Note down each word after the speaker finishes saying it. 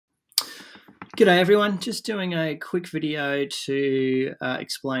G'day everyone, just doing a quick video to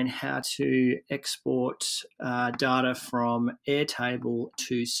explain how to export data from Airtable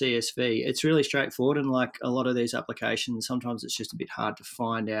to CSV. It's really straightforward, and like a lot of these applications, sometimes it's just a bit hard to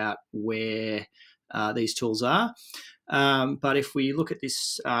find out where these tools are. But if we look at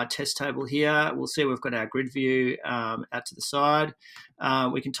this test table here, we'll see we've got our grid view out to the side.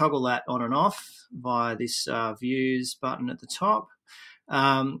 We can toggle that on and off via this views button at the top.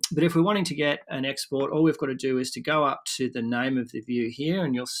 But if we're wanting to get an export, all we've got to do is to go up to the name of the view here,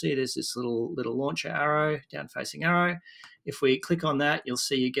 and you'll see there's this little launcher arrow, down-facing arrow. If we click on that, you'll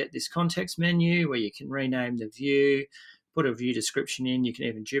see you get this context menu where you can rename the view, put a view description in, you can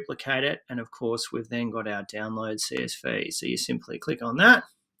even duplicate it, and of course we've then got our download CSV. So you simply click on that,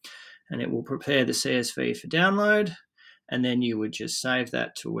 and it will prepare the CSV for download, and then you would just save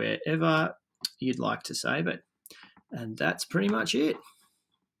that to wherever you'd like to save it. And that's pretty much it.